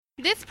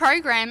This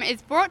program is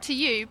brought to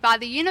you by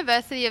the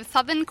University of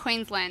Southern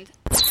Queensland.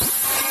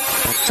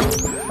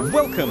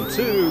 Welcome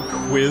to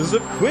Quiz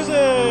of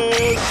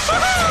Quizzes!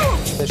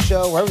 The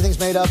show where everything's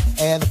made up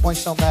and the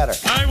points don't matter.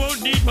 I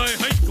won't need my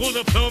high school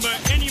diploma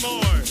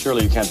anymore.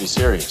 Surely you can't be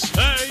serious.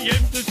 I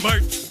am the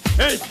smart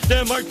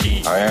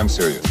S04E06. I am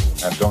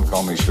serious, and don't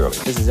call me Shirley.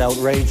 This is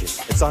outrageous.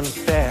 It's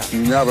unfair.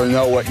 You never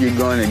know what you're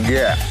going to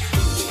get.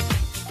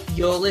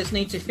 You're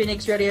listening to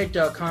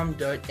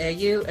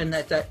phoenixradio.com.au, and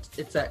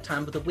it's that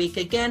time of the week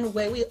again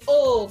where we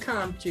all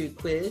come to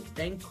quiz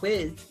and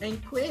quiz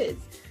and quiz.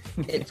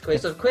 It's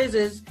Quiz of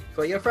Quizzes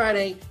for your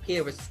Friday,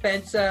 here with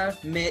Spencer,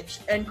 Mitch,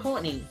 and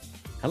Courtney.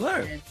 Hello.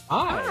 And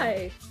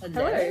Hi.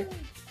 Hello.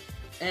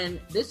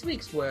 And this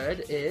week's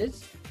word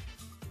is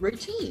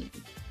routine.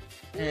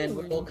 And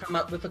we'll all come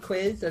up with a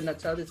quiz, and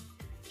that's how this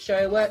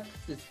show works,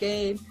 this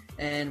game.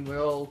 And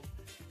we're all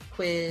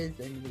quiz,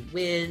 and we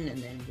win, and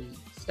then we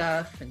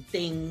stuff and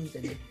things,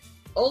 and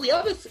all the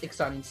other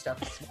exciting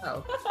stuff as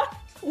well.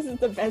 This is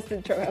the best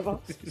intro ever.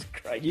 This is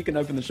great. You can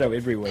open the show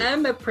every week.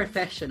 I'm a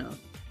professional.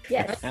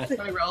 Yes. I take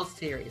my role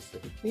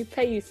seriously. We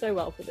pay you so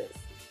well for this.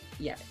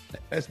 Yeah.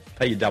 Let's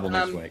pay you double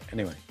next week.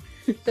 Anyway.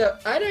 So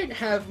I don't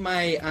have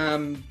my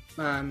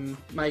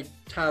my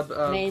tub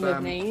of Name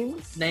of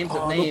names. Names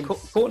of names. Look,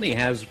 Courtney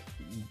has a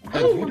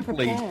Oh,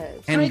 beautifully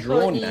prepared.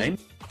 hand-drawn Courtney. name.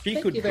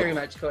 Thank you very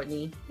much,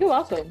 Courtney. You're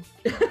welcome.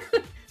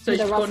 So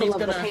The Courtney's rustle of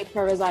the gonna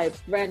paper as I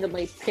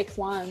randomly pick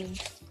one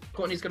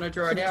draw to it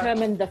out.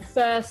 determine the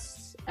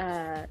first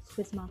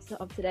quizmaster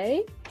of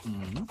today.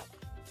 Mm-hmm.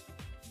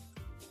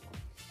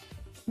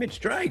 Mitch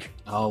Drake.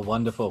 Oh,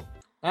 wonderful.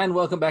 And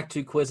welcome back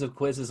to Quiz of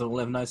Quizzes on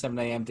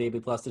 11:07 a.m.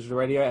 DB Plus Digital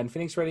Radio and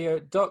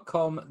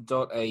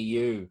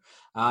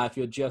phoenixradio.com.au. If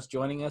you're just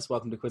joining us,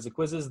 welcome to Quiz of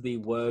Quizzes. The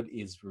word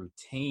is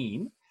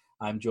routine.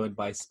 I'm joined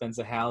by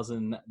Spencer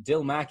Howson,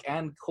 Dyl Mac,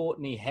 and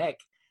Courtney Heck.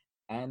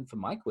 And for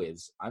my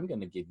quiz, I'm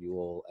going to give you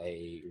all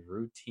a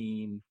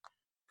routine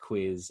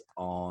quiz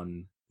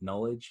on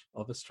knowledge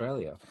of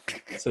Australia.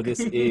 So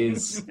this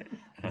is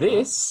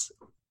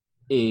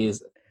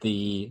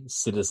the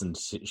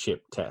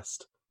citizenship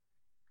test.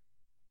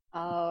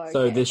 Oh, okay.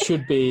 So there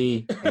should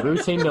be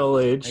routine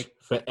knowledge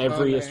for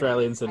every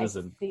Australian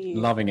citizen.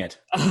 Loving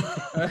it.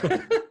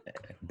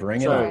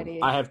 Bring it So on.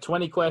 I have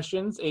 20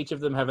 questions. Each of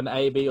them have an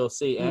A, B, or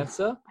C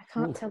answer. I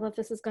can't tell if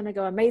this is going to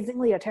go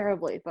amazingly or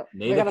terribly, but we're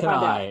Neither going to can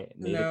find I. out.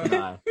 Neither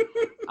can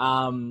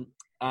I.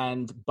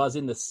 And buzz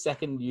in the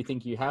second you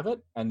think you have it,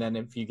 and then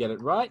if you get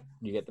it right,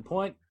 you get the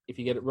point. If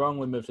you get it wrong,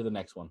 we move to the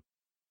next one.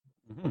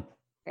 Mm-hmm.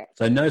 Okay.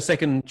 So no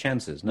second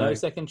chances. No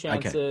second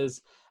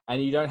chances,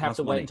 and you don't have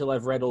to wait until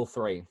I've read all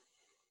three.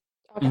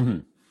 Okay. Mm-hmm.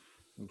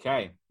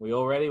 Okay, we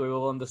all ready? We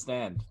all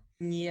understand.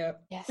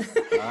 Yep. Yes.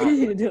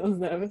 Right. Dylan's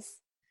nervous.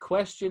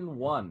 Question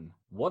 1.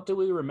 What do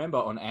we remember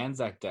on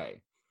Anzac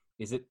Day?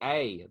 Is it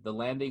A, the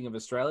landing of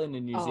Australian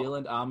and New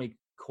Zealand Army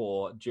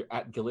Corps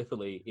at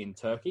Gallipoli in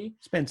Turkey?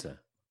 Spencer.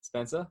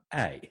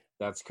 A.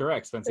 That's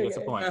correct. Spencer gets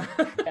a point.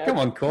 Come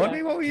on,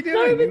 Courtney. What were you doing?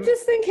 No, but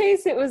just in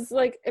case it was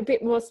like a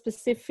bit more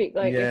specific.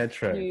 Like Yeah,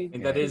 true.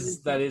 And that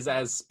is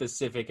as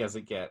specific as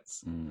it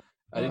gets.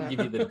 I didn't give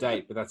you the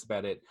date, but that's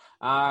about it.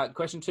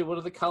 Question 2. What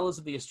are the colours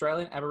of the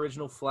Australian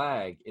Aboriginal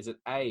flag? Is it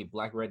A,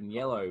 black, red, and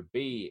yellow?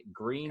 B,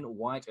 green,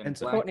 white, and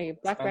black? Courtney,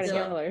 black, red, and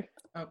yellow.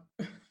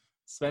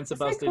 Spencer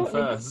buzzed in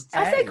first.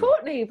 I said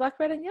Courtney, black,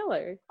 red, and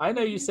yellow. I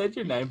know you said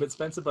your name, but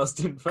Spencer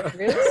buzzed in first.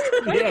 Really?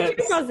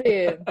 Yes. Buzz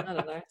in. I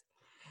don't know.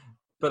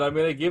 But I'm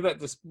going to give that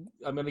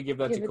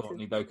to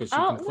Courtney though, because she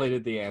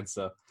completed the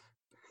answer.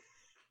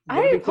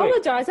 I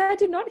apologize. I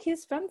did not hear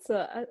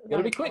Spencer. You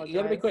gotta be quick. You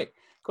gotta be quick.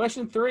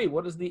 Question 3.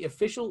 What is the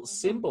official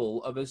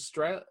symbol of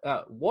Australia?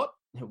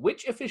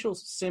 Which official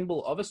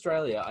symbol of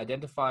Australia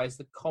identifies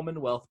the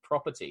Commonwealth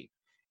property?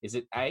 Is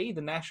it A, the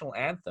national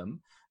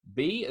anthem,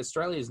 B,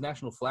 Australia's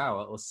national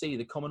flower, or C,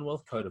 the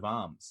Commonwealth coat of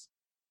arms?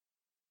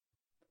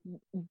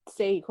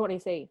 C. Courtney,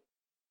 C.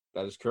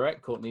 That is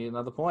correct. Courtney,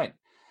 another point.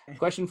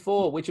 Question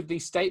 4. Which of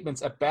these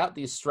statements about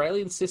the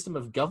Australian system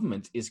of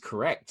government is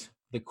correct?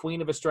 The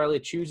Queen of Australia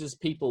chooses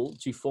people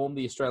to form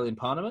the Australian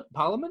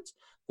Parliament.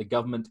 The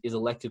government is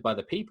elected by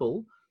the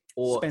people.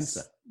 Or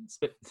Spencer.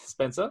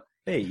 Spencer?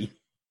 B.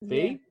 B?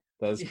 Yeah.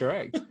 That is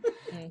correct.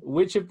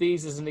 Which of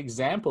these is an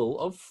example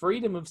of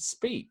freedom of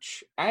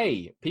speech?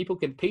 A, people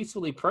can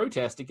peacefully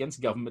protest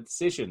against government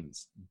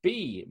decisions.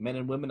 B, men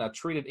and women are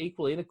treated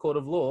equally in a court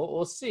of law.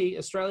 Or C,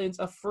 Australians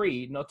are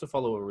free not to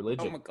follow a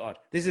religion. Oh my God.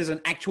 This is an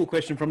actual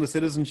question from the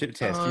citizenship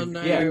test. Oh, You're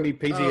no. giving me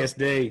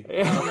PTSD.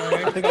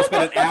 Oh, I think I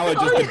spent an hour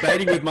just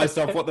debating with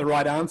myself what the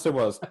right answer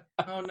was no.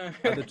 Oh, no.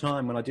 at the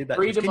time when I did that.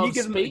 Freedom Can you of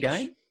give them speech.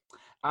 again?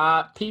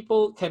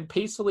 People can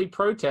peacefully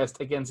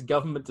protest against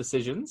government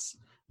decisions.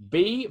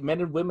 B,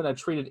 men and women are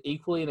treated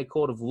equally in a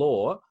court of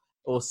law.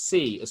 Or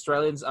C,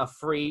 Australians are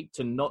free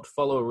to not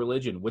follow a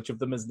religion. Which of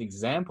them is an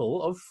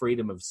example of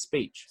freedom of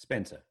speech?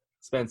 Spencer.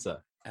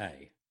 Spencer.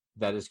 A.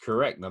 That is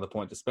correct. Another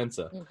point to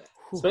Spencer. Okay.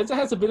 Spencer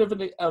has a bit of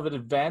an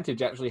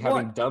advantage actually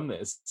having done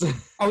this.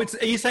 Oh,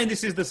 are you saying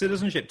this is the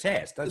citizenship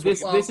test?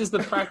 This is the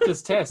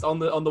practice test on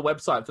the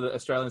website for the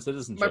Australian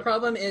citizenship. My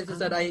problem is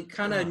that I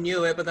kind of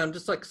knew it, but I'm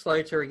just like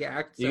slow to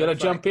react. You got to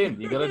jump in.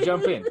 You got to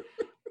jump in.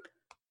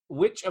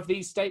 Which of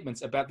these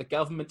statements about the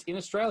government in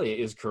Australia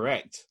is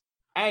correct?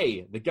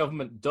 A, the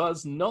government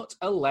does not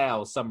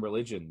allow some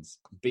religions.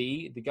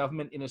 B, the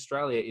government in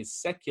Australia is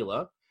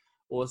secular.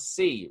 Or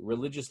C,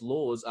 religious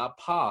laws are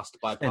passed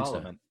by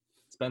Parliament.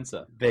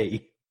 Spencer.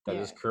 B. That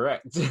is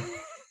correct.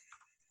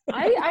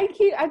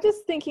 I'm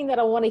just thinking that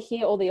I want to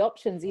hear all the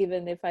options,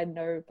 even if I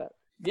know, but...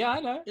 Yeah, I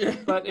know.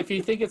 But if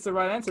you think it's the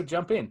right answer,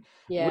 jump in.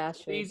 Yeah, Which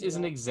of sure. these is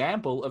an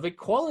example of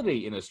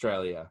equality in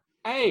Australia?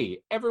 A,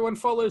 everyone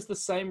follows the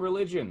same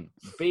religion.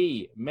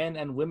 B, men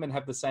and women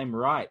have the same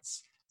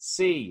rights.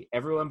 C,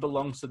 everyone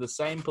belongs to the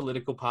same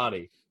political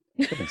party.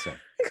 Spencer.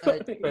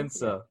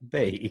 Spencer.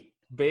 B.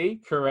 B,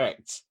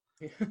 correct.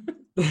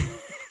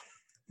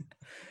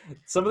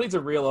 Some of these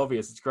are real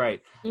obvious. It's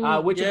great.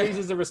 Which of these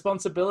is the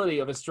responsibility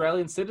of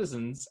Australian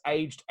citizens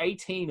aged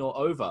 18 or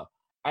over?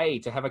 A,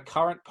 to have a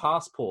current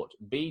passport.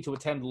 B, to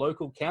attend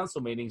local council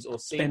meetings. Or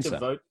C, Spencer. to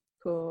vote.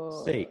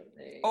 Cool. C.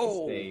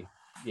 Oh. C.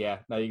 Yeah,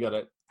 no, you got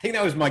it. I think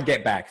that was my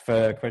get back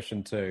for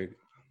question 2.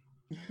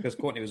 Because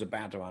Courtney was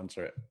about to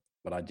answer it,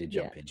 but I did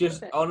jump in.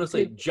 Just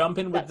honestly, jump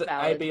in with That's the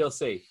A, valid. B, or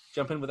C.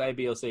 Jump in with A,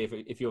 B, or C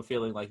if you're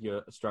feeling like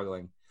you're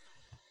struggling.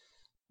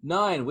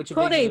 9. Which of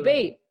Courtney,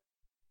 these?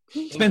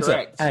 B. Spencer.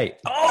 Incorrect. A.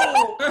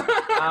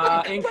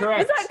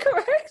 Incorrect. Is that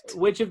correct?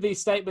 Which of these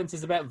statements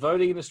is about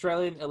voting in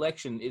Australian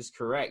election is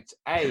correct?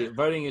 A,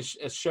 voting is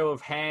a show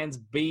of hands.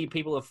 B,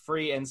 people are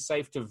free and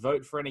safe to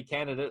vote for any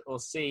candidate. Or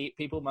C,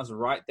 people must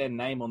write their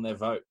name on their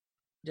vote.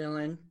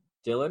 Dylan.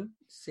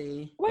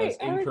 C. Wait,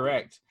 That's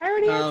incorrect. I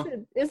already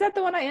answered. Is that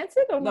the one I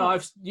answered or No,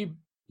 not?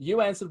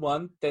 you answered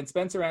one, then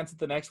Spencer answered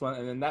the next one,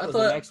 and then that was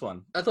thought- the next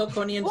one. I thought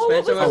Courtney and Oh, what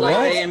Spencer was were the like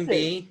one I A and answered?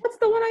 B. What's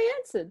the one I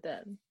answered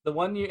then? The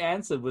one you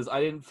answered was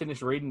I didn't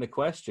finish reading the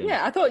question.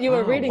 Yeah, I thought you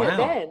were reading it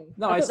then.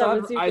 No, I I thought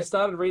that was you-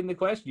 started reading the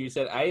question. You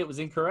said A, it was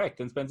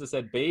incorrect, and Spencer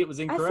said B, it was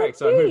I incorrect.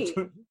 said So I B. moved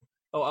to...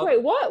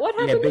 Wait, what? What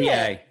Yeah, happened B.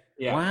 there? A.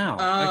 Yeah.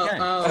 Wow. Okay.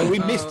 So we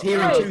missed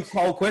hearing oh. 2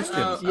 whole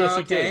questions. Yes,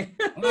 you did.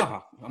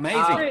 Oh,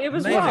 amazing. So it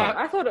was Amazing. wrong.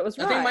 I thought it was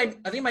right.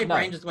 I think my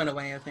brain just went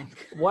away. I think.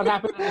 What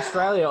happened in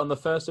Australia on the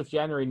 1st of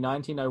January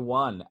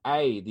 1901?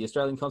 A, the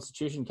Australian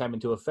Constitution came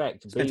into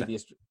effect. Spencer. B,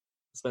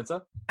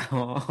 Spencer?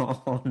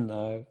 Oh,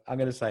 no. I'm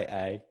going to say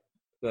A.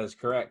 That is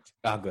correct.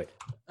 Oh, good.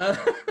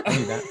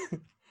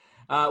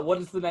 What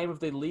is the name of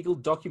the legal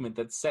document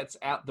that sets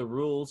out the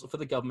rules for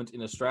the government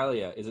in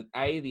Australia? Is it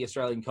A, the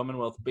Australian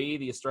Commonwealth, B,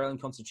 the Australian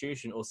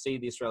Constitution, or C,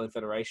 the Australian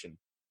Federation?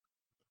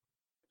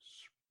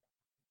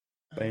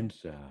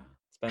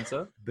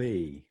 Spencer?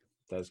 B.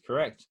 That is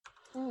correct.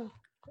 Oh,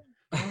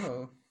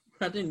 Oh,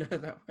 I didn't know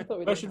that I thought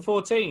we Question didn't.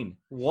 14.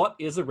 What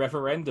is a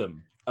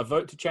referendum? A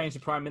vote to change the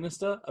Prime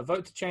Minister, a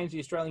vote to change the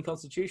Australian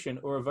Constitution,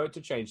 or a vote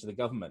to change the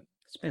government?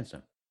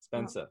 Spencer.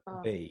 Spencer.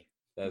 Oh. B.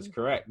 That is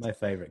correct. My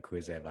favourite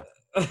quiz ever.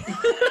 I'm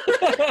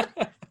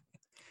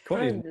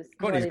Courtney's just Courtney's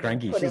not even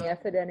cranky. putting She's-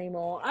 effort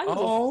anymore. I'm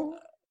Oh.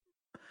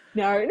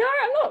 no, I'm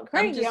not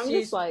cranky. I'm just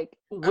used- like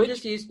I'm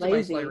just used to my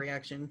lazy. slow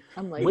reaction.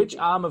 I'm lazy. Which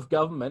arm of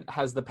government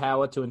has the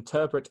power to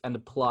interpret and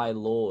apply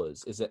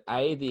laws? Is it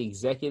A, the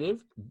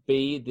executive,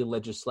 B, the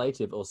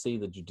legislative, or C,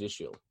 the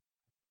judicial?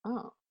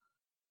 Oh,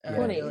 Dylan.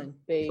 Courtney.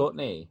 B.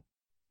 Courtney.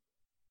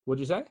 What'd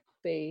you say?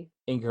 B.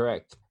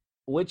 Incorrect.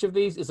 Which of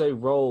these is a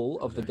role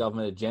of the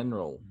Governor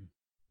General?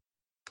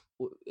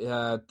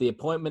 The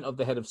appointment of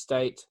the head of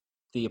state,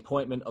 the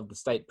appointment of the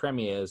state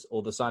premiers,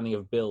 or the signing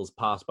of bills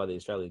passed by the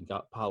Australian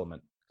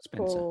Parliament?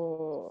 Spencer.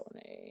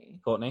 Courtney.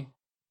 Courtney?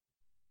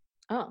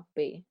 Oh,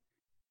 B.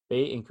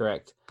 B,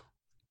 incorrect.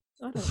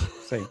 I don't.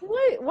 C.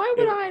 Why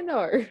would I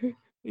know?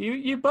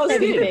 You buzzed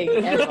Anything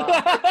in. ever.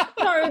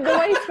 No, the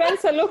way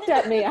Spencer looked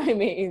at me, I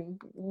mean,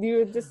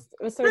 you just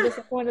were so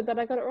disappointed that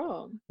I got it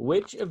wrong.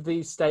 Which of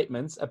these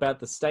statements about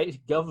the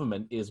state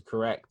government is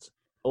correct?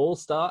 All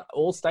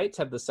states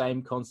have the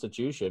same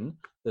constitution.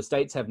 The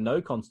states have no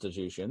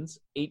constitutions.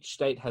 Each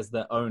state has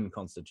their own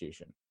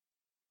constitution.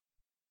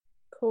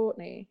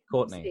 Courtney.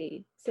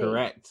 Courtney. C.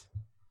 Correct.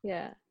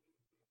 Yeah.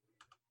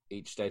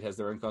 Each state has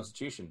their own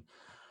constitution.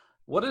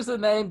 What is the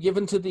name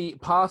given to the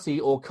party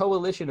or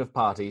coalition of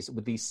parties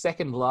with the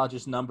second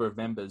largest number of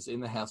members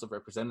in the House of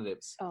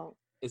Representatives? Oh.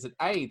 Is it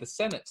A, the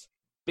Senate,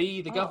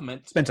 B, the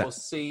government, Spencer. or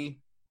C?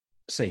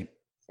 C.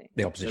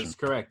 The opposition. That's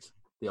correct.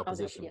 The Oh,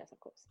 opposition. yes, of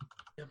course.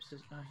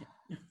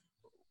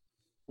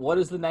 What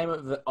is the name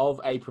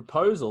of a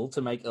proposal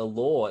to make a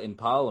law in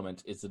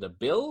Parliament? Is it a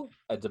bill,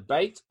 a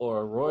debate, or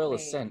a royal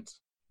Courtney. assent?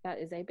 That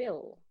is a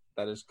bill.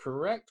 That is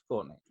correct,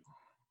 Courtney.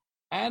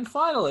 And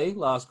finally,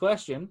 last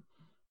question.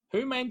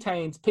 Who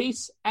maintains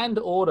peace and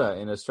order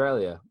in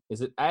Australia?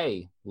 Is it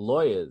A,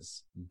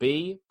 lawyers,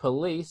 B,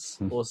 police,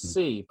 or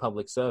C,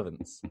 public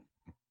servants?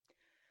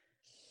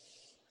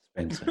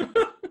 Spencer.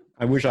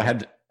 I wish I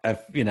had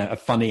a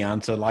funny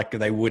answer like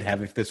they would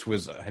have if this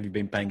was, have you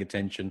been paying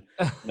attention?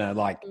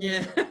 Like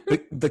Yeah.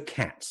 the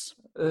cats.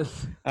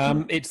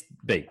 It's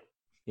B.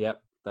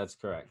 Yep, that's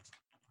correct.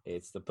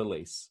 It's the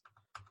police.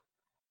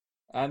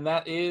 And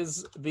that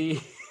is the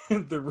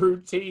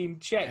routine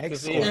check to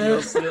see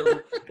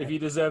if you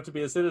deserve to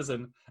be a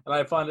citizen. And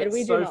I find it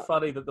so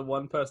funny that the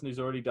one person who's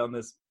already done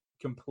this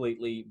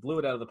completely blew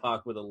it out of the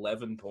park with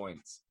 11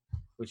 points,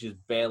 which is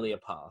barely a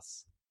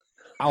pass.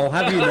 I'll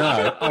have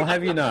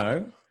you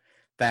know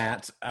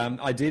that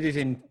I did it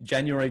in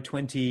January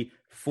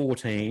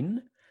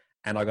 2014,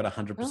 and I got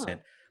 100%.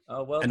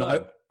 Oh, well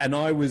done.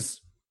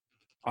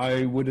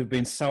 I would have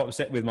been so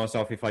upset with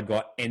myself if I'd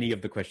got any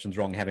of the questions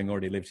wrong, having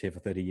already lived here for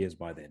 30 years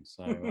by then.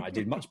 So I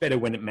did much better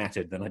when it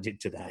mattered than I did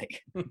today.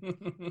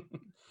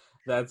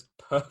 That's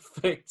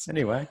perfect.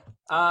 Anyway.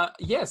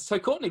 Yes. So,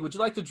 Courtney, would you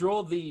like to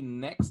draw the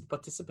next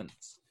participant?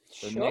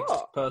 The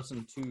next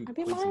person to It'd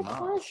be quiz my Mark?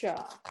 pleasure.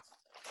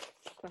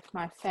 Got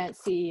my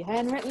fancy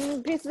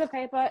handwritten pieces of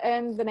paper,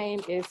 and the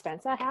name is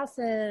Spencer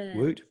Howson.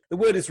 Woot. The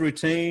word is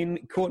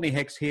routine. Courtney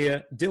Heck's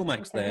here. Dyl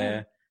Mac's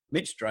there.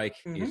 Mitch Drake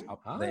is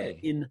up there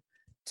in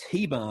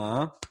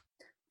T-Bar.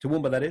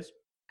 Toowoomba, that is.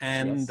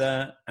 And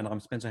I'm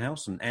Spencer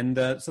Howson. And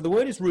so the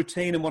word is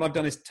routine, and what I've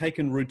done is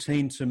taken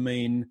routine to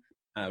mean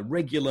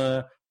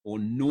regular or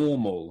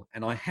normal.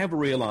 And I have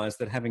realised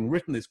that having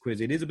written this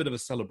quiz, it is a bit of a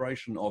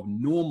celebration of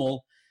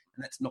normal,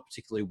 and that's not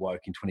particularly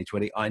woke in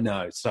 2020, I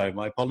know. So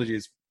my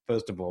apologies,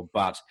 first of all,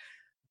 but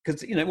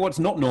because, what's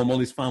not normal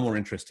is far more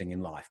interesting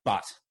in life.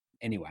 But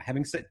anyway,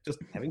 having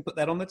put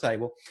that on the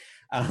table,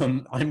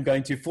 I'm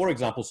going to, for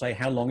example, say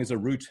how long is a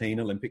routine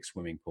Olympic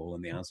swimming pool?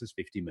 And the answer is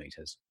 50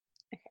 metres.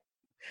 Okay.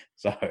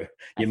 So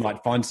you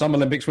might find some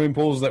Olympic swimming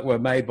pools that were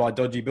made by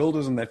dodgy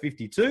builders and they're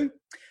 52,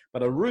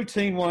 but a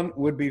routine one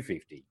would be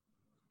 50.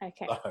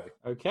 Okay. So,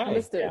 okay.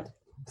 Understood. Yeah.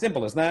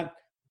 Simple as that.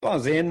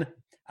 Buzz in.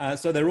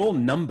 So they're all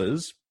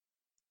numbers.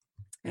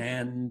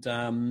 And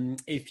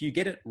if you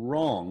get it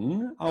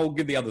wrong, I'll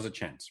give the others a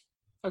chance.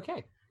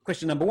 Okay.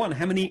 Question number 1.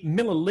 How many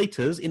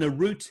millilitres in a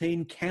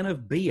routine can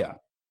of beer?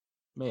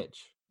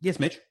 Mitch. Yes,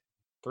 Mitch.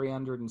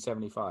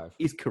 375.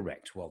 Is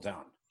correct. Well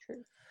done.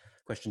 True.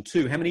 Question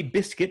 2. How many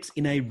biscuits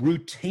in a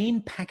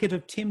routine packet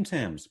of Tim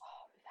Tams?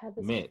 We've had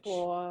this Mitch.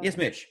 before. Yes,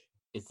 Mitch.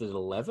 Is it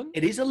 11?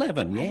 It is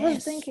 11, yes. I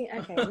was thinking,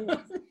 okay, yes.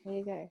 There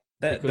you go.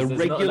 The There's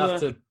regular... not enough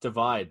to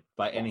divide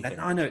by anything.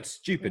 I know, it's a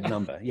stupid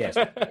number, yes.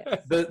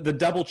 The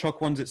double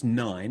choc ones, it's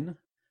 9.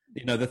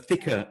 The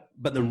thicker,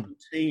 but the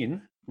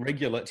routine,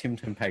 regular Tim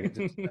Tam packets.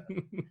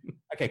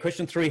 Okay,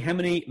 question 3. How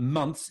many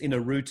months in a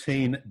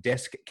routine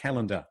desk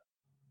calendar?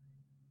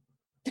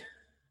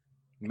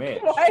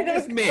 Mitch. Why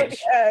Yes, does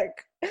Mitch.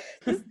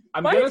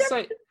 I'm going to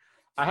say,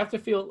 I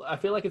feel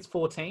like it's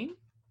 14.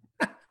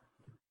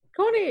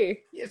 Connie.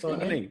 Yes,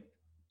 Courtney.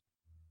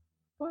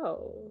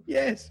 Whoa.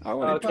 Yes, I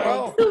wanted Okay.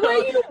 12. The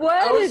way you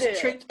worded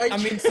it. I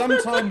mean,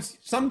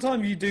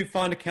 sometimes you do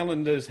find a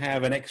calendars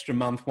have an extra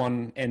month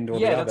one end or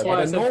the Yeah, other, that's why but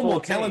I a said normal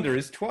 14. calendar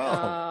is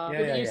 12.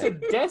 But you said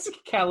desk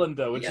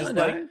calendar, which Yeah, is I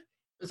know. like...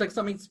 It's like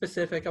something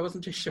specific. I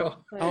wasn't too sure.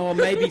 Oh,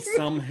 maybe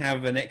some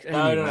have an extra. No,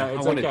 I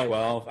it's wanted okay.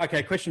 12.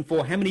 Okay, question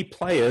 4. How many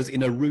players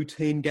in a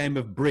routine game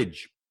of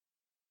bridge?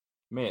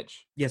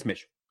 Mitch. Yes,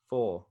 Mitch.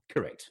 4.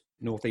 Correct.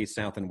 North, east,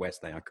 south, and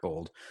west, they are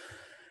called.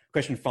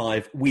 Question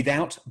 5.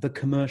 Without the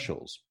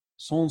commercials.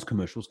 Sans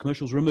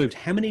commercials removed.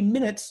 How many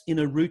minutes in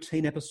a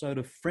routine episode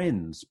of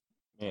Friends?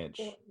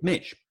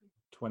 Mitch.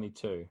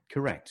 22.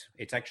 Correct.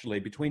 It's actually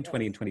between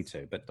 20 and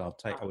 22, but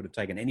I would have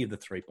taken any of the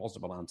 3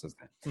 possible answers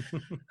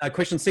there.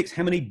 Question 6.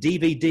 How many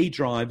DVD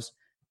drives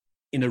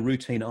in a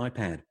routine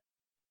iPad?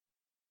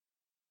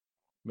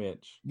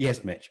 Mitch.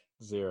 Yes, Mitch.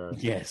 0.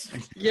 Yes.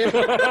 Yeah.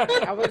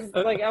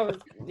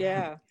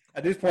 Yeah.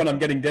 At this point, I'm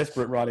getting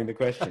desperate writing the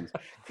questions.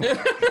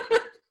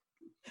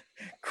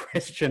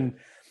 Question,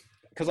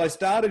 because I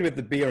started with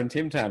the beer and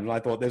Tim Tams, and I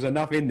thought there's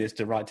enough in this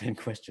to write 10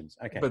 questions.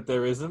 Okay. But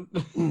there isn't.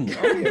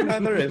 No,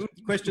 there is.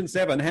 Question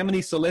 7. How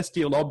many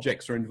celestial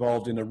objects are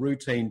involved in a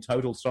routine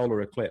total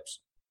solar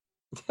eclipse?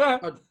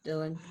 Oh,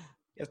 Dylan.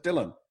 Yes,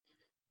 Dylan.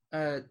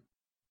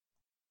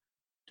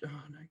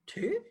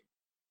 2?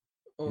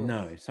 Or...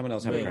 No, someone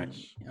else have a crack.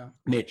 Yeah.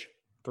 Mitch.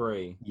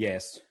 3.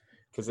 Yes.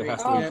 Because it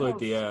has to include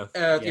the Earth.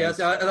 Yes,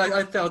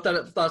 I felt that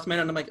at the last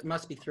minute, and I'm like, it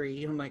must be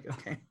 3. I'm like,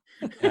 okay.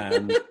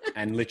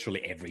 And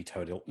literally every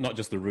total, not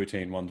just the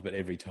routine ones, but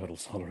every total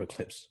solar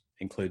eclipse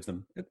includes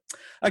them.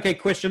 Okay,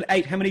 question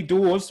 8. How many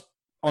doors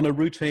on a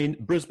routine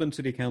Brisbane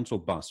City Council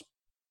bus?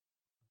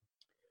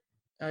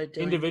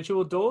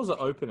 Individual doors or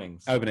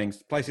openings?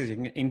 Openings. Places you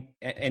can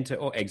enter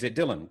or exit.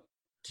 Dylan.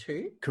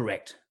 2?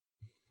 Correct.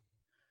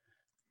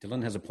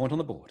 Dylan has a point on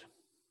the board.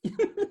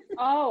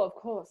 Oh, of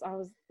course. I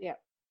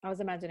was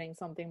imagining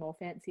something more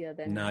fancier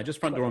than... No, just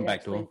front door and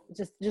back door.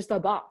 Just a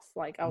bus.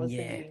 Like, I was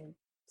thinking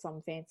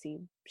some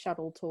fancy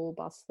shuttle tour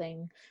bus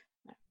thing.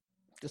 No.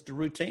 Just a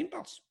routine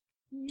bus.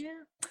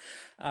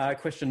 Yeah.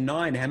 Question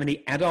 9. How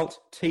many adult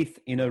teeth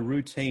in a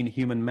routine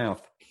human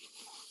mouth?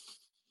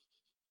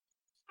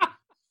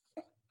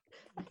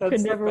 I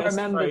can never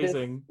remember this.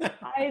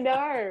 I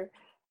know.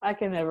 I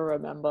can never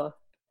remember.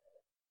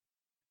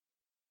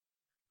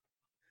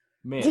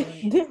 Mitch,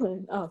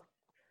 Dylan. Oh.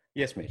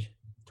 Yes, Mitch.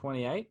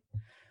 28.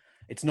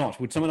 It's not.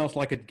 Would someone else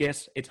like a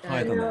guess? It's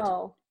higher than that.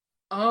 No.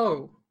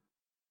 Oh.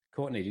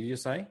 Courtney, did you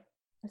just say?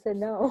 I said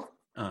no.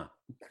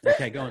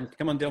 Okay, go on.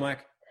 Come on, Dyl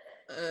Mac.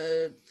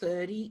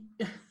 30.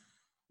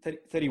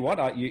 30 what?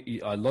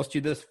 I lost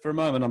you this for a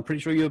moment. I'm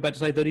pretty sure you were about to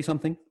say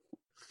 30-something.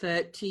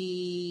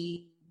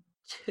 32?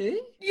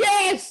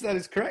 Yes, that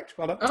is correct.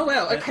 Well done. Oh,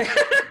 wow. Okay.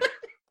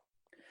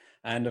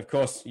 And, of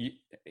course,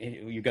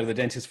 you go to the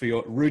dentist for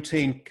your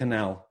routine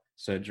canal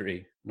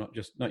surgery. Not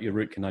your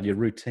root canal, your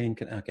routine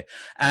canal. Okay.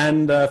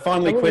 And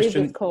finally,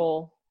 question... Leave this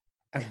call.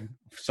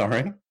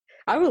 Sorry?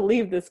 I will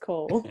leave this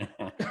call.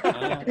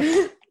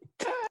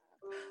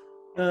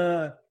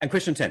 And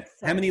question 10.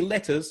 How many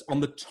letters on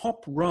the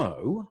top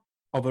row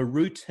of a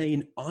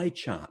routine eye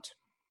chart?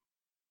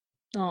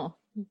 Oh.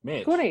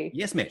 Mitch. Courtney.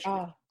 Yes, Mitch.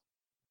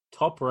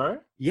 Top row?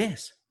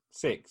 Yes.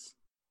 6.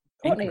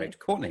 Courtney. Incorrect.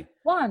 Courtney.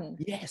 1.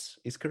 Yes,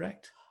 is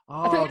correct.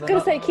 Oh, I thought you were going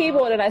to say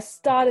keyboard and I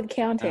started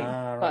counting.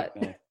 Right,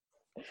 but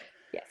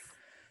yes.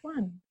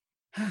 1.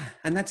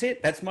 And that's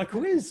it. That's my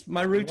quiz.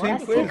 My routine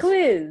That's the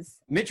quiz.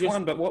 Mitch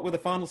won, but what were the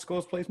final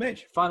scores, please,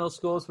 Mitch? Final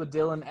scores were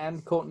Dylan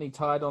and Courtney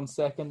tied on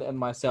 2nd, and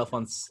myself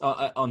on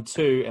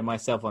 2, and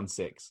myself on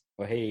 6.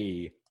 Well,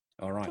 hey.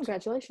 All right.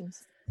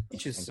 Congratulations.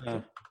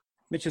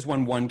 Mitch has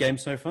won 1 game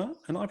so far,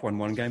 and I've won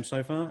 1 game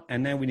so far.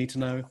 And now we need to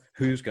know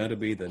who's going to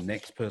be the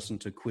next person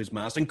to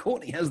quizmaster. And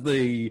Courtney has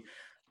the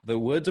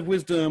words of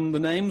wisdom, the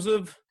names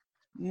of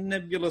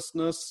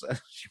nebulousness.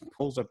 She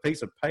pulls a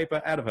piece of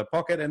paper out of her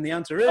pocket, and the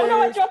answer is... Oh, no,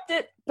 I dropped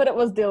it, but it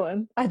was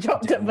Dylan. I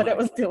dropped it, but it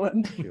was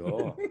Dylan.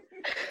 Sure.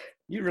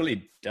 You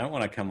really don't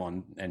want to come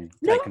on and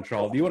take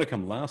control. You want to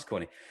come last,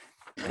 Courtney.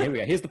 And here we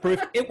go. Here's the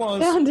proof. It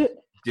was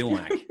Dyl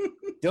Mac.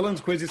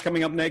 Dylan's quiz is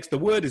coming up next. The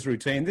word is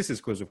routine. This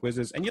is Quiz of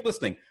Quizzes, and you're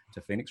listening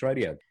to Phoenix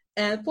Radio.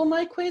 And for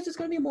my quiz, it's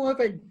going to be more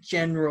of a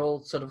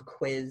general sort of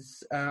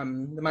quiz. There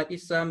might be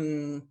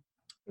some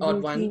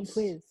odd ones.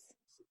 Quiz.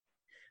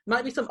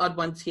 Might be some odd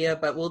ones here,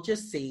 but we'll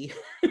just see.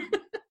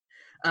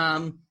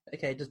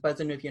 Okay, just buzz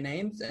in with your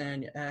names,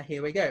 and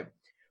here we go.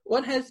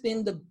 What has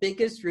been the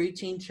biggest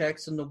routine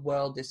checks in the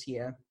world this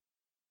year?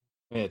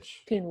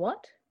 Mitch. In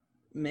what?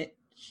 Mitch.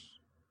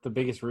 The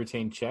biggest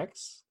routine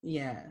checks?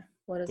 Yeah.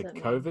 What is the it?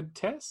 COVID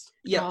test?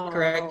 Yeah,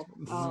 correct.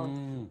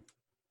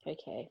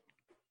 Okay.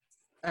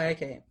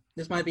 Okay.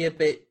 This might be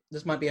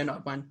an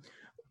odd one.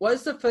 What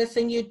is the first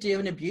thing you do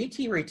in a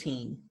beauty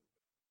routine?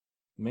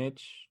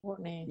 Mitch.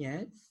 Courtney.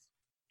 Yes.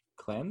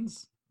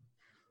 Cleanse?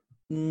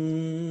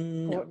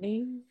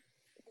 Courtney.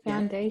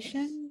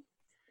 Foundation?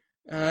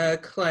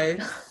 Close.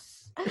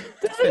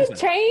 Does it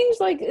change?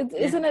 Like,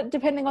 isn't it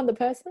depending on the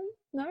person?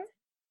 No?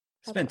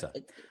 Spencer.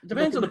 It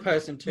depends on the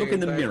person too. Look in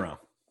the mirror.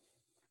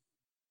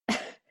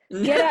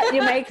 Get out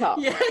your makeup.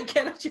 Yeah,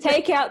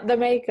 Take out the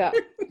makeup.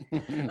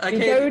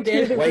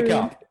 Okay, wake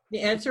up. The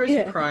answer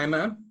is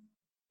primer.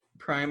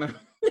 Primer.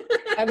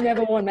 I've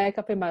never worn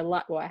makeup in my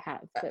life. Well, I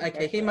have.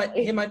 Okay, his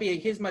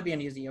might be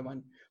an easier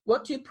one.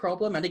 What do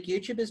problematic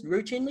YouTubers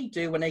routinely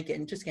do when they get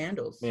into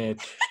scandals?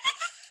 Mitch.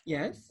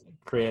 Yes.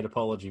 Create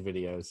apology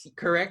videos.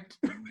 Correct.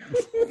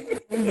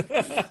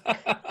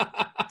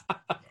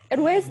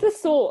 And where's the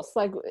source?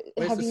 Like,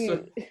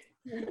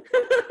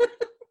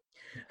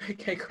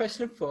 Okay,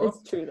 question 4.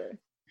 It's true though.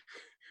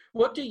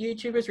 What do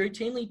YouTubers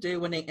routinely do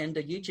when they end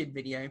a YouTube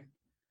video?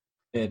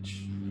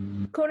 Mitch.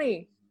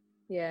 Courtney.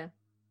 Yeah.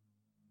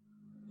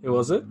 Who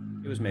was it?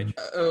 It was Mitch.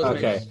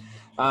 Okay.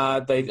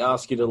 They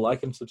ask you to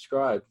like and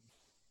subscribe.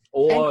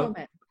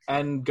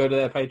 And go to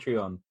their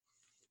Patreon.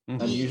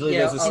 Mm-hmm. And usually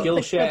there's a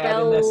Skillshare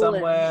ad in there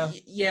somewhere.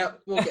 Yeah,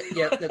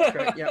 that's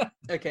correct. Yeah.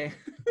 Okay.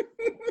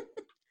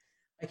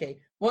 Okay.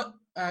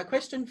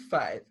 Question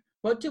 5.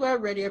 What do our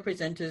radio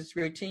presenters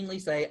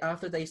routinely say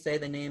after they say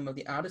the name of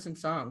the artist and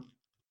song?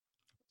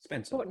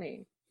 Spencer.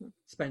 Courtney.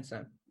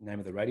 Spencer. Name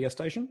of the radio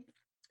station?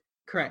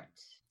 Correct.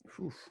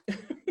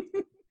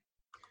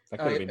 That could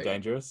have been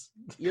dangerous.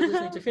 You're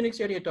listening to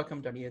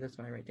phoenixradio.com.au. That's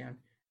what I wrote down.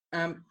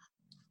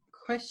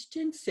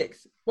 Question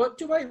 6. What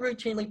do I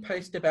routinely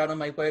post about on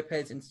my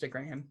WordPress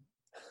Instagram?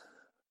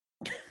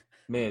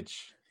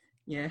 Mitch.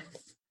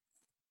 Yes.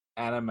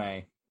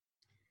 Anime.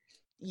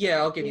 Yeah,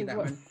 I'll give you that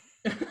one.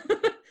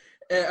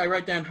 I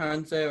wrote down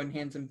Hanzo and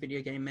Handsome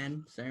Video Game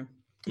Men, so...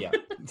 Yeah.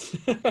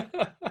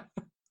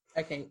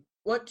 Okay.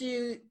 What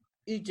do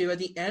you do at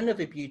the end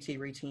of a beauty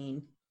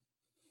routine?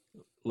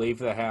 Leave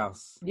the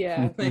house.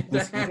 Yeah. I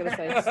was going to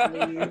say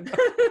leave.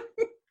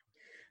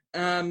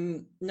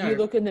 No. You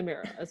look in the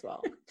mirror as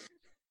well.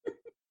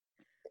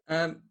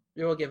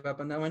 You all give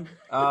up on that one.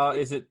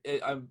 Is it?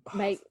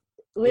 Make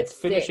lipstick. It's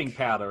finishing stick.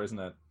 Powder, isn't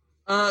it?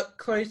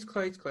 Close.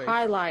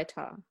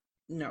 Highlighter.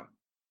 No.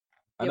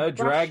 I know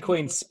drag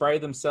queens spray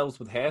themselves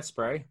with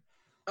hairspray.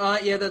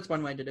 Yeah, that's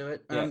one way to do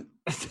it. Yeah.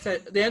 So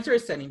the answer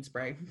is setting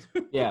spray.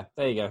 Yeah,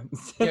 there you go.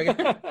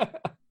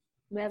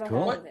 Never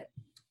heard of it.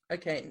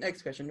 Okay,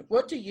 next question.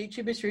 What do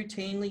YouTubers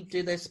routinely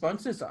do their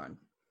sponsors on?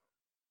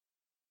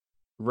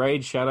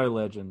 Raid Shadow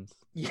Legends.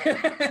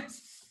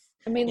 Yes.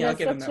 I mean, yeah,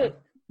 there's such a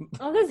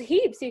Oh, there's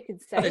heaps you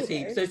could say. There's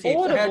heaps. though. There's heaps.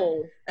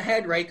 Audible. I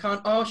had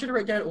Raycon. Oh, I should have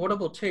written down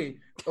Audible too.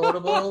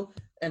 Audible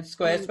and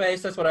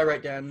Squarespace. That's what I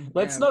wrote down.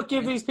 Let's not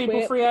give these people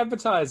Quip. free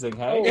advertising,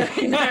 hey?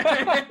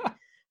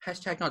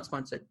 Hashtag not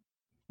sponsored.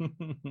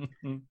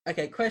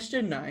 Okay,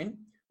 question 9.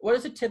 What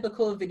is a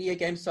typical video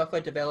game software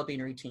developing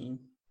routine?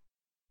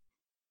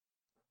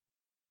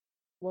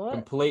 What?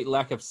 Complete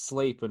lack of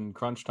sleep and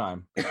crunch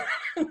time,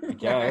 I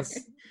guess.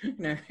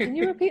 No. Can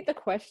you repeat the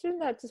question?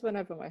 That just went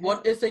over my head.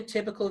 What is a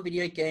typical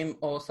video game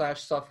or /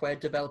 software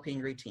developing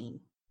routine?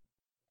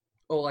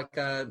 Or like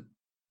a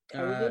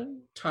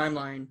Coding?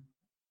 timeline?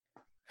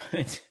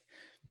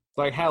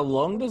 Like, how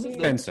long does it take?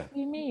 Spencer. What do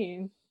you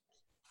mean?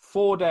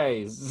 4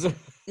 days.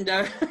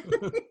 No.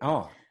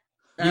 Oh,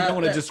 you don't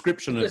want a the-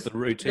 description of the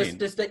routine.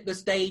 The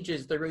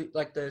stages,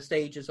 the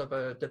stages of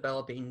a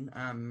developing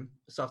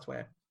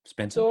software.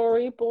 Spencer,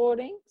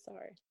 Storyboarding?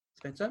 Sorry.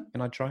 Spencer?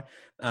 can I try?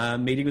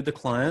 Meeting with the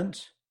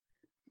client.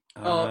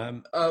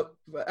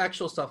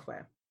 Actual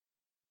software.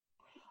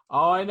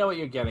 Oh, I know what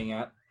you're getting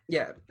at.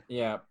 Yeah.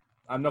 Yeah.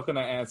 I'm not going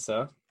to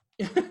answer.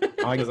 I,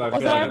 Because I I-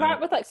 Was feel I like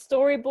right with like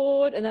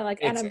storyboard and then like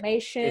It's-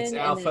 animation? It's and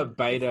alpha, then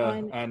beta,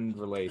 design? and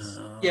release.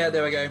 Yeah,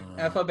 there we go.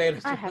 Alpha,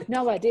 beta. I have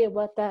no idea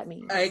what that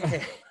means.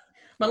 Okay.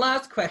 My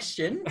last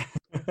question.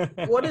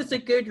 What is a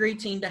good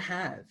routine to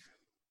have?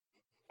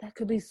 That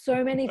could be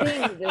so many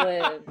things,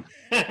 Dylan.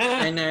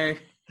 I know.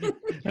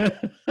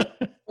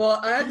 Well,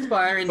 I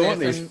aspire in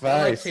Courtney's this, and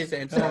I like face. his Oh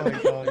answer.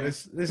 my God,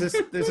 this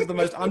is the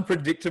most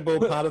unpredictable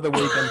part of the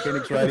week on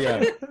Phoenix Radio.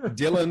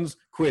 Dylan's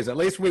quiz. At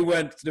least we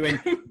weren't doing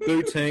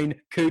bootine,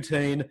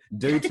 cootine,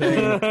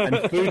 dutine,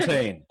 and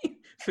footine.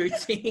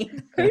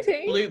 Foutine.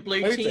 Poutine?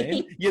 Blue Footine?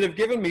 teen. You'd have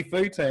given me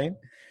footine.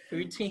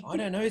 Foutine. I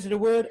don't know. Is it a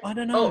word? I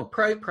don't Oh, know.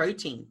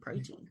 protein.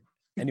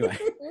 Anyway,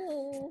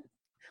 Mm.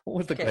 what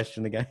was the Okay.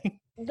 question again?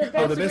 The Oh,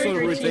 best the best sort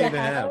of routine routine to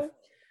have.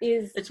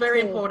 is It's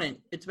very to important.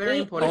 It's very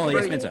eat, important. Oh, It's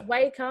yes, very- Spencer.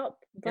 wake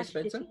up, brush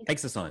your Spencer? teeth.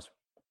 Exercise.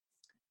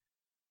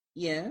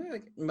 Yeah,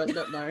 but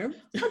no.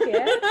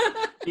 Yeah.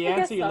 The I guess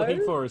answer you're looking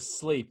so. for is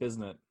sleep,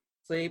 isn't it?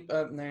 Sleep.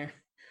 No.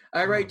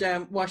 I wrote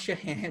down wash your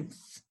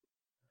hands.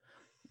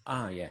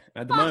 Ah, yeah.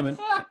 At the moment,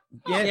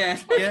 Yeah.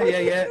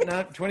 yeah.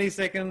 No, 20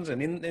 seconds,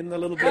 and in the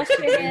little Brush bits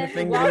your between the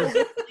hands while fingers.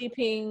 you're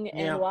sleeping and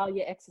Yeah. while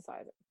you're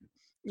exercising.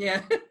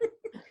 Yeah.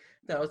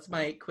 That was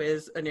my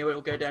quiz. I knew it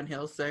would go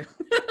downhill, so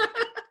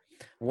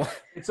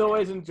What? It's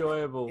always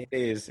enjoyable. It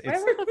is. Where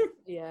It's, were the-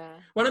 yeah.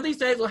 one of these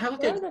days we'll have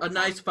Where like are a the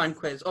nice fun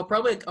quiz. I'll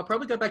probably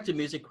go back to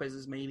music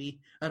quizzes maybe.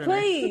 I don't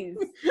Please.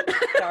 know.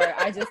 Sorry,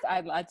 I just,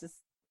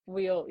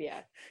 we all,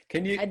 yeah.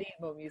 can you I need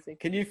more music.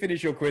 can you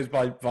finish your quiz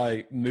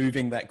by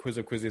moving that Quiz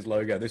of Quizzes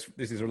logo? This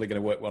is really going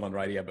to work well on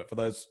radio, but for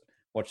those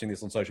watching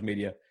this on social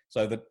media,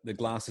 so that the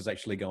glasses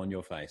actually go on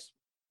your face.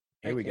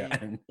 Here we go.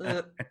 Okay.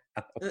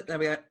 There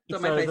we go. It's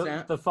on my So face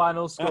now. the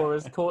final score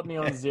is Courtney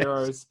on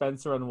 0,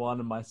 Spencer on 1,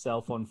 and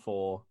myself on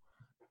 4.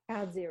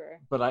 Add 0.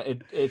 But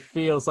it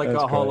feels like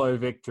That's a great. hollow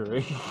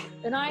victory.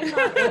 And I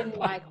can't win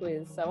my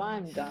quiz, so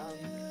I'm done.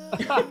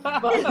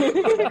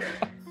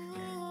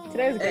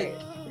 Today's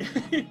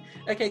great.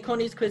 Okay,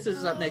 Courtney's quizzes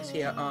is up next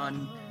here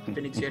on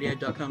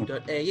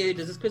phoenixradio.com.au.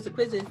 Does this quiz the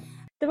quizzes?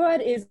 The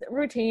word is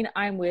routine.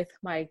 I'm with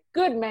my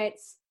good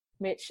mates,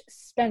 Mitch,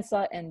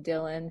 Spencer, and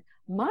Dylan.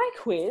 My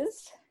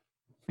quiz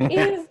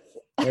is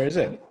Where is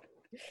it?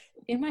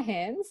 in my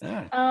hands.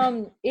 Ah.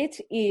 It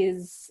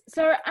is,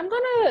 so I'm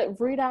gonna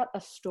read out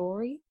a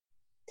story,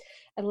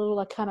 a little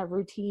like kind of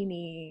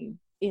routine-y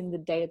in the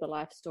day of the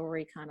life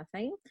story kind of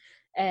thing.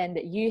 And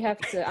you have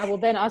to, I will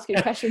then ask you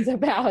questions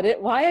about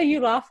it. Why are you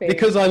laughing?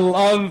 Because I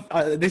love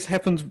this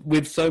happens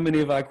with so many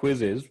of our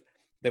quizzes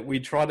that we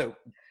try to.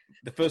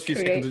 The first few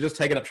seconds are just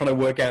taken up trying to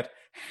work out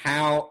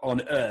how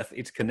on earth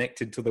it's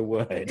connected to the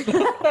word.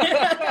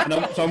 And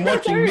I'm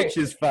watching Sorry.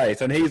 Mitch's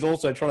face, and he's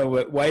also trying to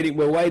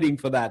we're waiting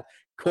for that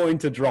coin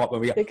to drop,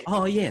 and we go,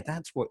 oh yeah,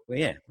 that's what.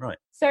 Yeah, right.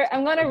 So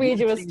I'm going to read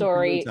you a Routine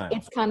story. time.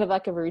 It's kind of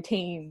like a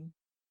routine.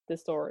 The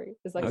story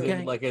is like, Is Okay.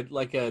 it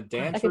like a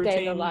dance like a routine? day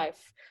in the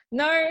life.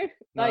 No,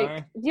 like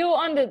No? you're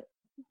under.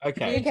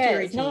 Okay. Who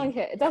cares? No routine. one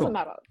cares. It doesn't Cool.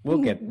 matter. We'll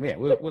get. Yeah,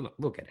 we'll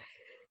get it.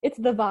 It's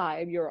the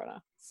vibe, Your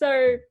Honor.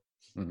 So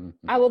Mhm.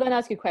 I will then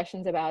ask you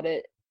questions about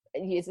it.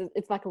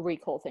 It's like a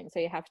recall thing, so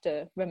you have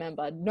to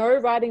remember. No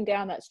writing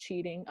down, that's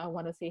cheating. I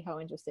want to see how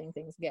interesting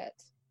things get.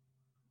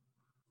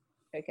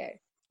 Okay.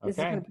 This is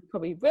Okay. going to be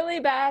probably really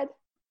bad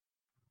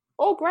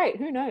or great.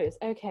 Who knows?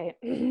 Okay.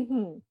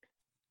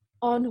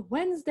 On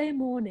Wednesday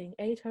morning,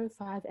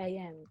 8:05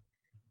 a.m.,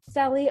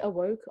 Sally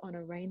awoke on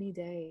a rainy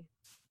day.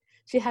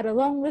 She had a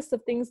long list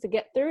of things to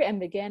get through and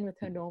began with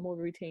her normal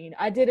routine.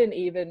 I didn't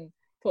even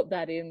put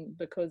that in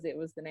because it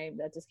was the name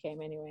that just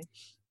came anyway.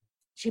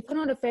 She put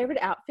on a favorite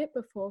outfit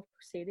before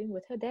proceeding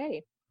with her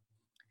day.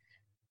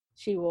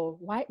 She wore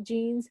white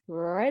jeans,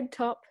 red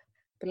top,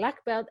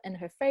 black belt, and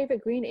her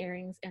favorite green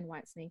earrings and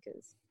white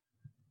sneakers.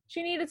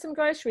 She needed some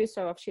groceries,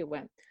 so off she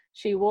went.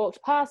 She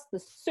walked past the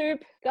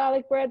soup,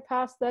 garlic bread,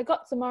 pasta,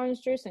 got some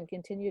orange juice, and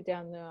continued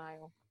down the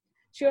aisle.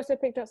 She also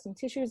picked up some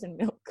tissues and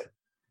milk.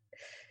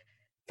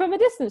 From a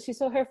distance, she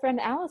saw her friend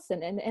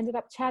Allison and ended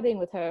up chatting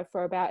with her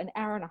for about an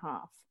hour and a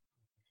half.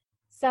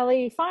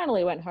 Sally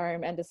finally went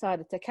home and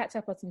decided to catch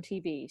up on some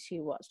TV.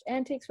 She watched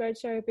Antiques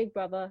Roadshow, Big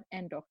Brother,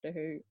 and Doctor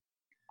Who.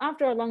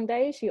 After a long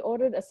day, she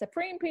ordered a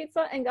supreme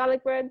pizza and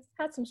garlic bread,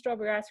 had some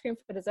strawberry ice cream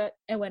for dessert,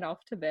 and went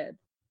off to bed.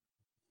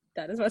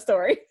 That is my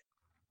story.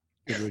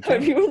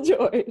 Hope you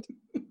enjoyed.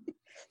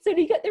 So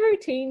do you get the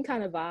routine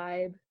kind of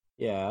vibe?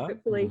 Yeah.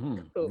 Hopefully.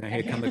 Cool. Now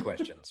here come the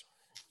questions.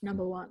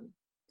 Number 1.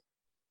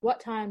 What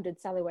time did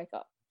Sally wake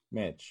up?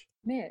 Mitch.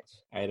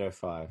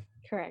 8:05.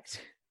 Correct.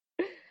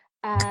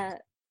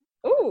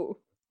 Ooh,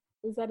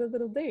 was that a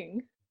little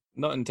ding?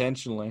 Not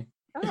intentionally.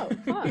 Oh,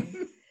 fun.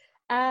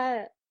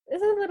 This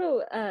is a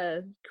little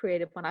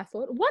creative one, I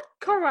thought. What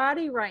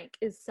karate rank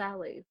is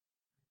Sally?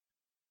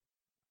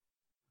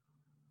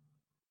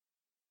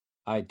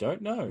 I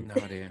don't know. No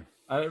idea.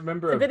 I don't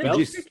remember a bit of belt.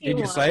 Did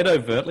you say it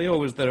overtly, or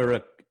was there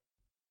a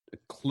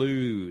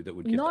clue that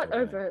would give Not that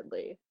away?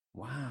 overtly.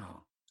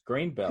 Wow.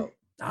 Green belt.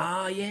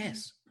 Ah,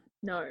 yes.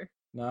 No.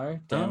 No?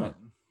 Damn it.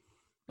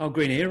 Oh,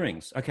 green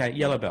earrings. Okay,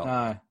 yellow belt.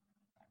 No.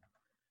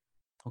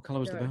 What colour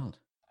was the No. belt?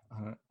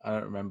 I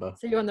don't remember.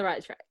 So you're on the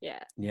right track,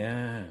 yeah.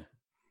 Yeah.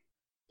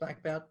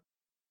 Black belt.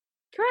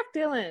 Correct,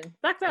 Dylan.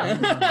 Black belt.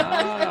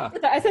 Ah.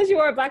 So I said you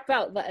wore a black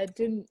belt, but I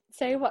didn't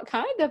say what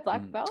kind of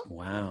black belt.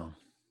 Wow.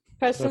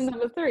 Question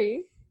number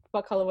 3.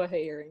 What color were her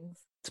earrings?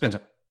 Spencer.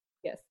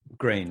 Yes.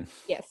 Green.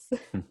 Yes.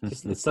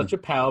 It's such a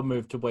power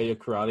move to wear your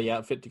karate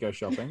outfit to go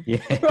shopping.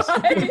 Yes.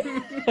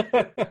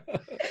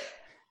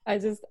 I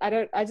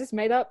just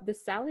made up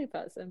this Sally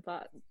person,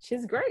 but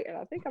she's great, and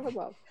I think I'm in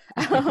love.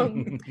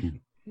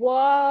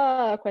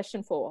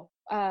 Question 4.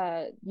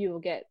 You will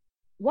get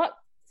what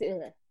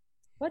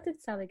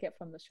did Sally get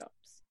from the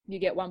shops? You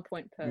get 1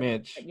 point per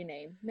Mitch. that you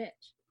name.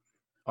 Mitch.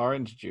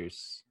 Orange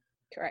juice.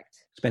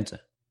 Correct. Spencer.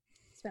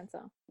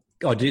 Spencer.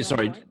 Oh,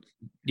 sorry. Point.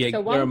 Yeah,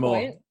 So There are 1 more.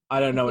 point. I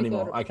don't know if you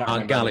anymore. go to- I can't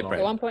remember. garlic anymore. bread.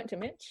 So 1 point to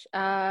Mitch.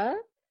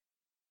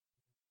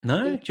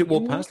 no, she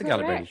walked past the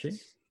garlic bread, did she?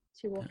 Incorrect.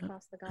 She walked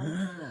past the garlic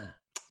bread. Ah.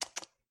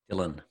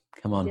 Dylan,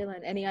 come on. Dylan,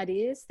 any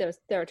ideas? There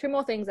are 2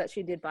 more things that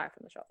she did buy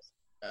from the shops.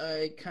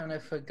 I kind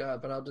of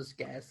forgot, but I'll just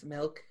guess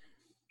milk.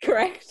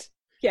 Correct.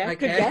 Yeah,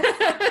 good Okay.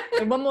 guess.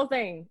 And 1 more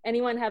thing.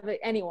 Anyone have it?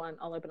 Anyone?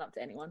 I'll open up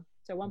to anyone.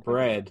 So 1 point.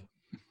 Bread.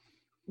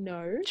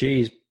 No.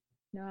 Cheese.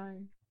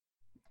 No.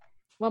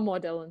 1 more,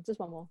 Dylan. Just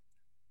 1 more.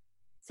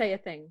 Say a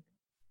thing.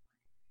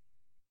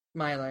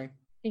 Milo.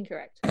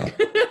 Incorrect.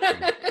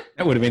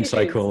 That would have been so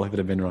Tissues. cool if it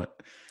had been right.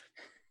 What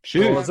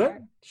Shoes. was it?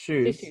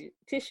 Shoes.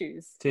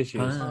 Tissues.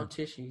 Tissues. Ah. Oh,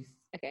 tissues.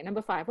 Okay,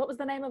 number 5. What was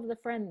the name of the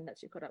friend that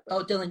she caught up with?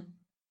 Oh, Dylan.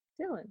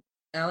 Dylan.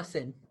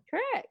 Allison.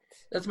 Correct.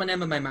 That's my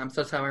name of my mom,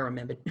 so that's how I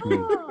remembered.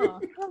 Oh,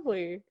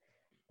 lovely.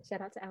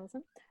 Shout out to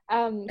Allison.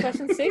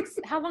 Question 6.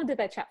 How long did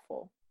they chat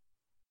for?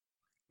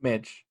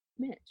 Mitch.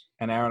 Mitch.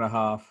 An hour and a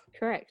half.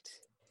 Correct.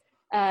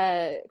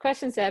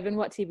 Question 7.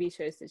 What TV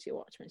shows did she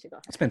watch when she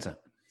got home? Spencer.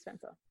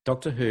 Spencer.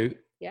 Doctor Who,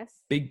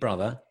 Yes. Big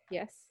Brother,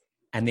 Yes.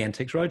 and the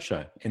Antiques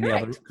Roadshow in the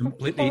other Correct.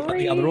 completely the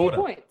 3 other order.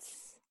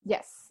 points.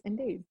 Yes,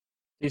 indeed.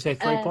 Did you say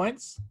 3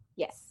 points?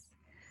 Yes.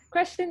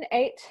 Question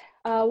 8.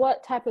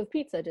 What type of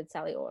pizza did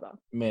Sally order?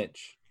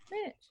 Mitch.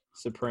 Mitch.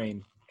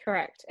 Supreme.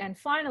 Correct. And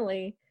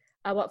finally,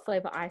 what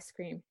flavor ice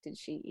cream did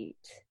she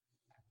eat?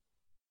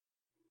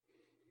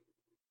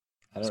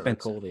 I don't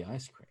Spencer. recall the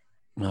ice cream.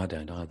 No, I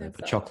don't either, but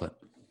Spencer. chocolate.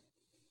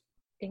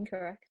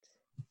 Incorrect.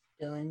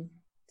 Dylan.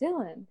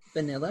 Dylan.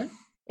 Vanilla.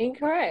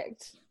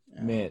 Incorrect.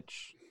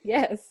 Mitch.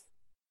 Yes.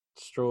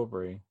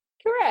 Strawberry.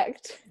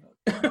 Correct.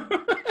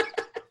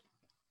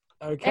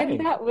 Okay. And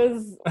that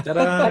was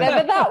Ta-da!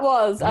 whatever that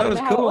was. I That don't was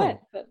know how cool. it went.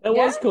 But That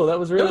yeah? was cool. That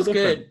was really That was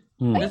different.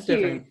 good. Mm. That's Thank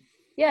you. different.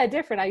 Yeah,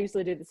 different. I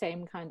usually do the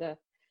same kind of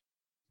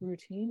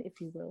routine,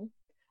 if you will.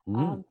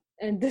 Mm.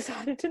 And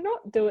decided to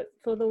not do it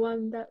for the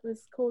one that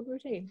was called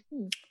routine.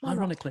 Why not?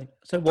 Ironically.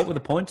 So what were the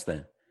points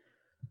there?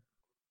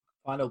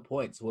 Final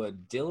points were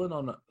Dylan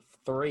on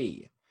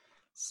 3,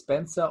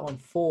 Spencer on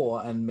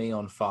 4, and me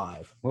on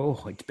 5.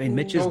 Oh, it's been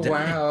Mitch's Oh, day.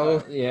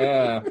 wow.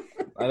 Yeah,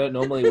 I don't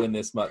normally win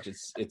this much.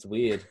 It's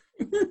weird,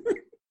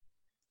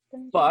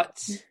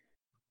 but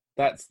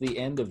that's the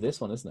end of this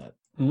one, isn't it?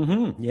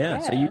 Mm-hmm. Yeah.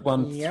 So you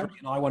won Yeah. 3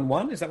 and I won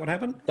 1. Is that what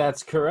happened?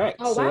 That's correct.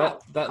 Oh, So wow.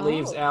 that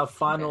leaves Oh, our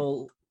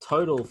final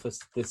total for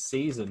this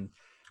season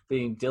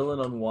being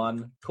Dylan on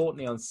 1,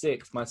 Courtney on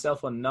 6,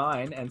 myself on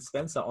 9, and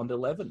Spencer on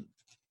 11.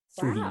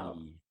 Wow.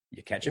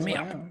 You're catching me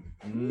up. Wow.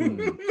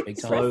 Big time.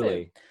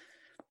 Slowly.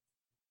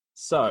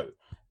 So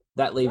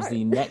that leaves Right.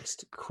 the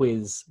next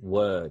quiz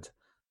word.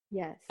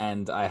 Yes.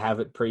 And I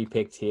have it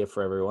pre-picked here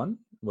for everyone.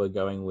 We're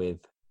going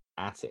with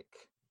attic.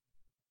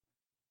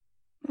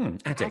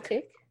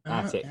 Attic.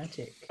 Attic.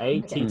 Attic.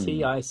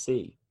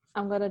 ATTIC.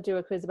 I'm going to do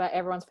a quiz about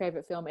everyone's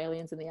favorite film,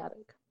 Aliens in the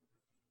Attic.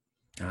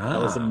 That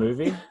was a Ah.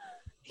 movie.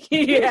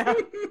 Yeah.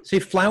 See,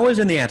 Flowers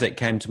in the Attic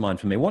came to mind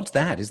for me. What's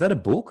that? Is that a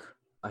book?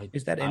 I,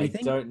 Is that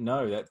anything? I don't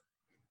know. That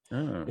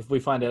Oh. if we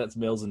find out it's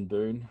Mills and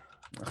Boone,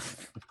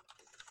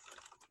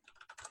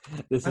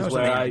 this is Flowers in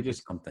where the I Attic is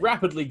just something.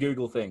 rapidly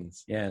Google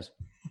things. Yes.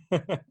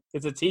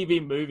 It's a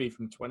TV movie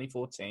from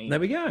 2014. There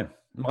we go.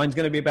 Mine's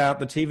going to be about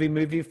the TV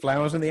movie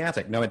Flowers in the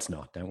Attic. No, it's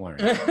not. Don't worry.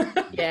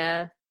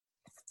 Yeah.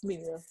 Me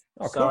neither.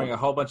 Oh, Starring cool. a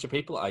whole bunch of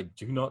people I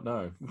do not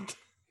know.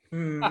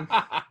 Well,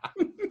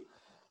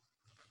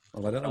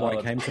 I don't know why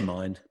it came to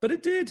mind, but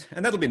it did.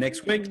 And that'll be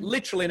next week,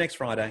 literally next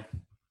Friday.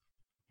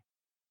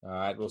 All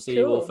right, we'll see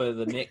you all for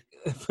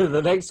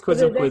the next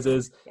quiz of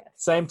quizzes. Yes.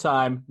 Same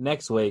time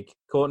next week.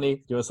 Courtney,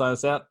 do you want to sign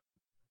us out?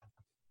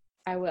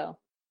 I will.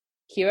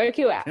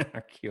 QOQ out.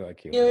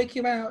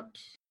 QOQ out.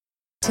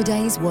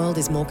 Today's world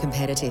is more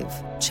competitive.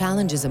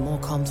 Challenges are more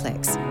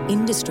complex.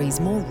 Industries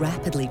more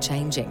rapidly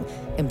changing.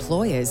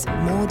 Employers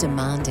more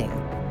demanding.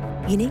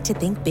 You need to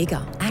think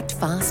bigger, act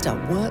faster,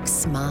 work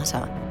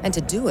smarter. And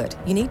to do it,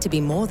 you need to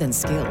be more than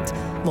skilled,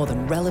 more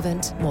than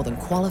relevant, more than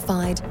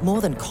qualified,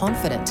 more than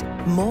confident,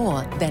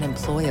 more than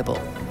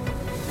employable.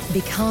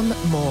 Become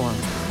more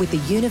with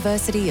the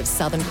University of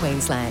Southern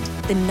Queensland,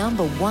 the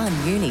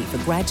 #1 uni for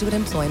graduate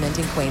employment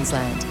in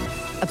Queensland.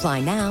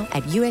 Apply now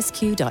at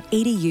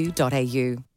usq.edu.au.